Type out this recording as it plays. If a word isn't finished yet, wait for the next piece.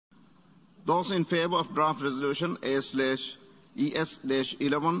Those in favor of draft resolution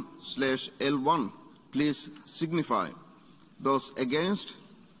A/ES-11/L1, please signify. Those against,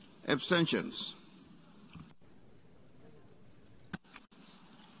 abstentions.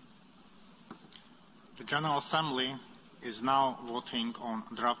 The General Assembly is now voting on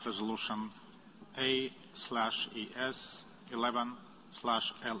draft resolution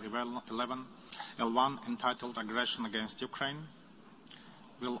A/ES-11/L1 entitled Aggression Against Ukraine.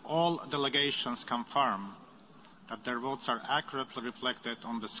 Will all delegations confirm that their votes are accurately reflected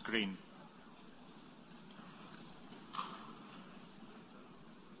on the screen?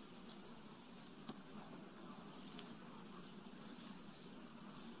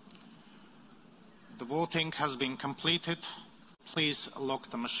 The voting has been completed. Please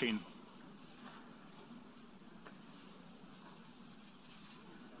lock the machine.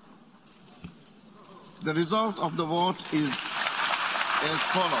 The result of the vote is as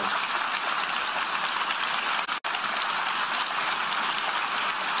follows.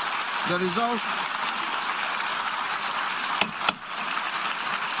 The result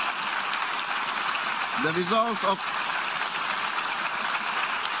of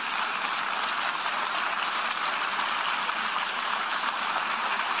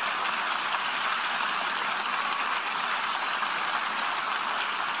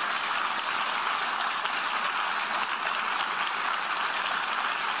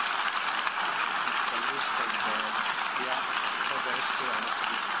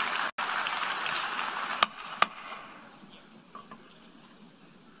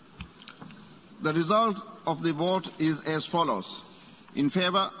The result of the vote is as follows. In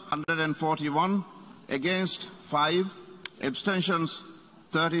favor, 141, against 5, abstentions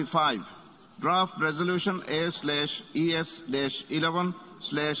 35. Draft resolution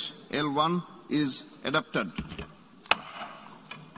A/ES-11/L1 is adopted.